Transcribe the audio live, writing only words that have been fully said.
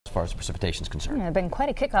far as precipitation is concerned. It's been quite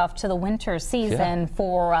a kickoff to the winter season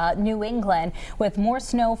for New England, with more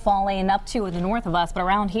snow falling up to the north of us, but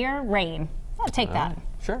around here, rain. I'll take that.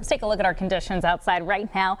 Sure. Let's take a look at our conditions outside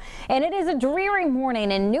right now. And it is a dreary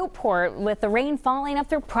morning in Newport with the rain falling up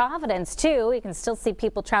through Providence, too. You can still see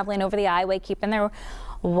people traveling over the highway, keeping their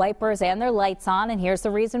wipers and their lights on, and here's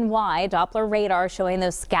the reason why. Doppler radar showing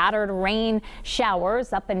those scattered rain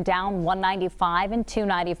showers up and down 195 and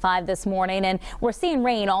 295 this morning, and we're seeing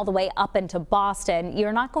rain all the way up into Boston.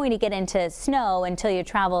 You're not going to get into snow until you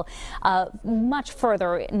travel much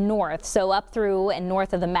further north, so up through and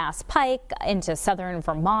north of the Mass Pike into southern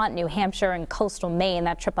Vermont, New Hampshire, and coastal Maine.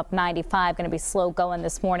 That trip up 95 going to be slow going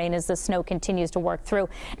this morning as the snow continues to work through.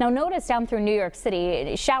 Now notice down through New York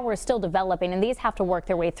City, showers still developing, and these have to work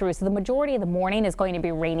their way through, so the majority of the morning is going to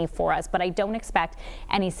be rainy for us, but I don't expect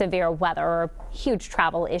any severe weather or huge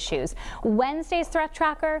travel issues. Wednesday's threat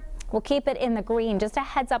tracker, we'll keep it in the green. Just a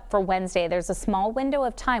heads up for Wednesday, there's a small window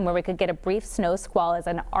of time where we could get a brief snow squall as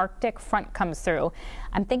an Arctic front comes through.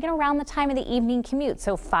 I'm thinking around the time of the evening commute,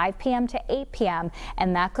 so 5 p.m. to 8 p.m.,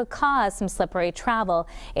 and that could cause some slippery travel.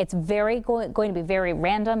 It's going to be very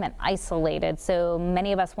random and isolated, so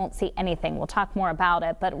many of us won't see anything. We'll talk more about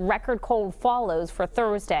it, but record cold follows for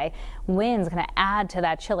Thursday. Wind's going to add to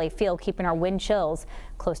that chilly feel, keeping our wind chills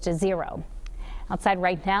close to 0. Outside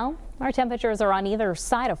right now, our temperatures are on either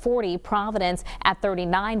side of 40. Providence at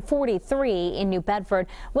 39, 43 in New Bedford,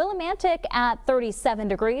 Willimantic at 37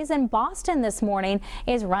 degrees, and Boston this morning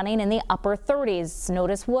is running in the upper 30s.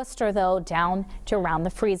 Notice Worcester, though, down to around the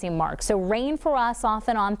freezing mark. So rain for us off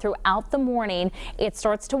and on throughout the morning. It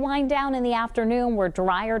starts to wind down in the afternoon. We're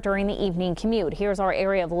drier during the evening commute. Here's our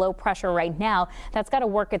area of low pressure right now. That's got to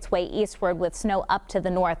work its way eastward with snow up to the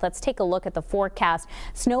north. Let's take a look at the forecast.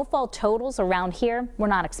 Snowfall totals around here, we're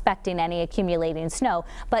not expecting any accumulating snow,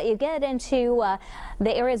 but you get into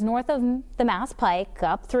the areas north of the Mass Pike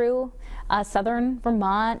up through southern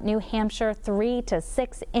Vermont, New Hampshire, 3 to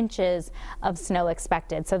 6 inches of snow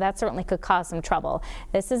expected. So that certainly could cause some trouble.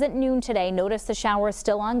 This is at noon today. Notice the showers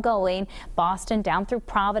still ongoing. Boston down through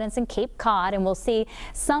Providence and Cape Cod, and we'll see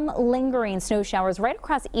some lingering snow showers right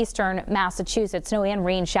across eastern Massachusetts. Snow and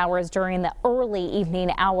rain showers during the early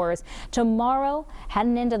evening hours. Tomorrow,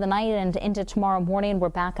 heading into the night and into tomorrow morning, we're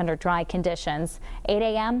back under dry conditions. 8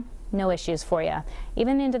 a.m. no issues for you,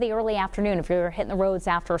 even into the early afternoon if you're hitting the roads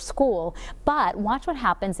after school. But watch what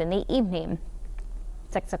happens in the evening.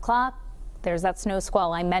 6 o'clock, there's that snow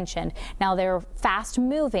squall I mentioned. Now they're fast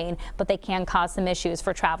moving, but they can cause some issues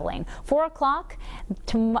for traveling. 4 o'clock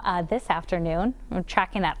this afternoon, we're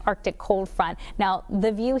tracking that Arctic cold front. Now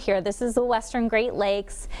the view here, this is the western Great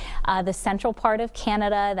Lakes, the central part of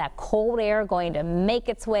Canada. That cold air going to make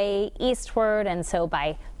its way eastward, and so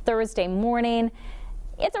by Thursday morning,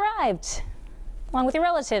 it's arrived, along with your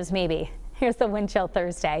relatives maybe. Here's the wind chill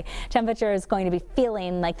Thursday. Temperature is going to be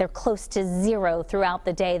feeling like they're close to 0 throughout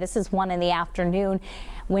the day. This is 1 in the afternoon.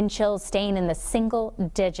 Wind chills staying in the single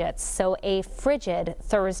digits, so a frigid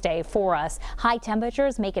Thursday for us. High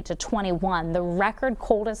temperatures make it to 21. The record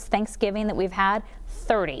coldest Thanksgiving that we've had,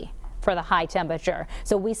 30. For the high temperature,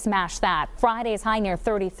 so we smashed that. Friday's high near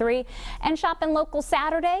 33, and shopping local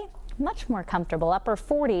Saturday, much more comfortable, upper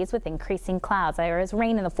 40s with increasing clouds. There is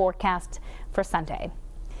rain in the forecast for Sunday.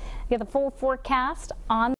 You get the full forecast on